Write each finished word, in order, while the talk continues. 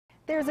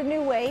There's a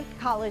new way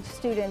college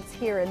students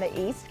here in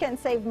the East can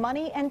save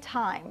money and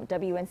time.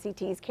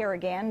 WNCT's Kara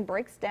Gann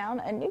breaks down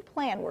a new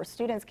plan where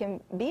students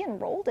can be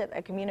enrolled at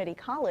a community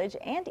college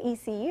and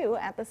ECU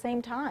at the same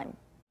time.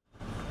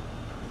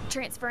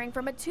 Transferring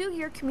from a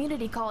 2-year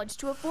community college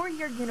to a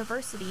 4-year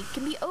university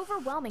can be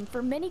overwhelming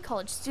for many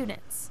college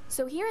students.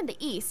 So here in the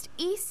East,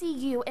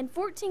 ECU and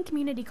 14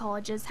 community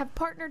colleges have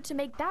partnered to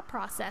make that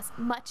process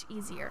much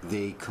easier.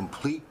 They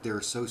complete their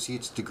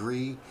associate's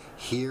degree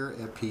here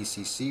at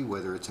PCC,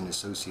 whether it's an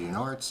associate in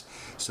arts,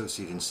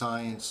 associate in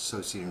science,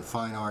 associate in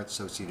fine arts,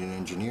 associate in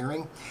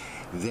engineering.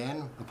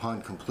 Then,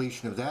 upon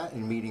completion of that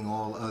and meeting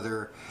all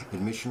other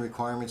admission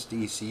requirements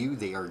to ECU,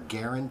 they are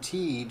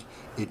guaranteed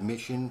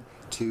admission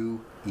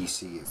to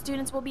ECU.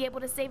 Students will be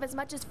able to save as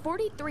much as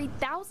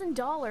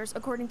 $43,000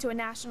 according to a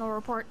national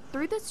report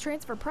through this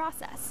transfer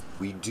process.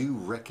 We do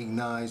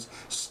recognize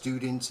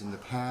students in the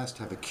past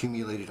have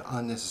accumulated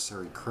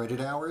unnecessary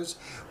credit hours,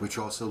 which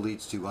also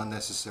leads to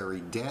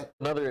unnecessary debt.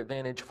 Another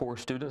advantage for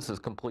students is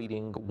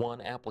completing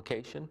one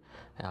application.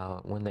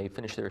 When they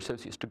finish their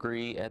associate's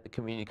degree at the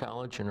community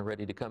college and are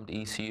ready to come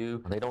to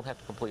ECU, they don't have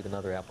to complete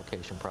another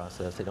application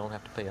process. They don't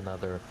have to pay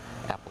another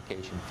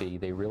application fee.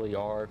 They really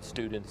are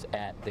students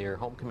at their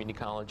home community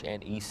college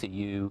and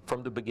ECU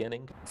from the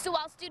beginning. So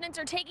while students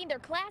are taking their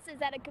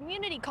classes at a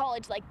community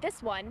college like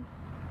this one,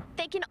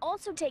 they can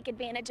also take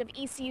advantage of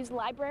ECU's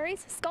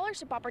libraries,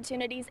 scholarship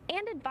opportunities,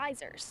 and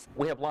advisors.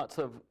 We have lots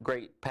of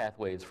great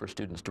pathways for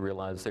students to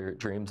realize their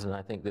dreams, and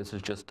I think this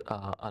is just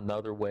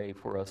another way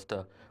for us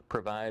to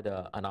provide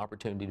an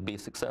opportunity to be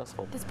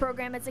successful. This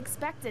program is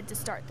expected to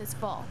start this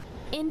fall.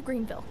 In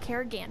Greenville,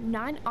 Kara Gann,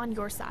 9 on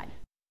your side.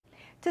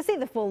 To see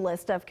the full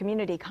list of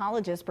community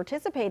colleges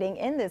participating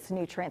in this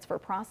new transfer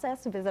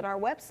process, visit our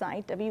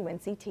website,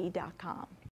 WNCT.com.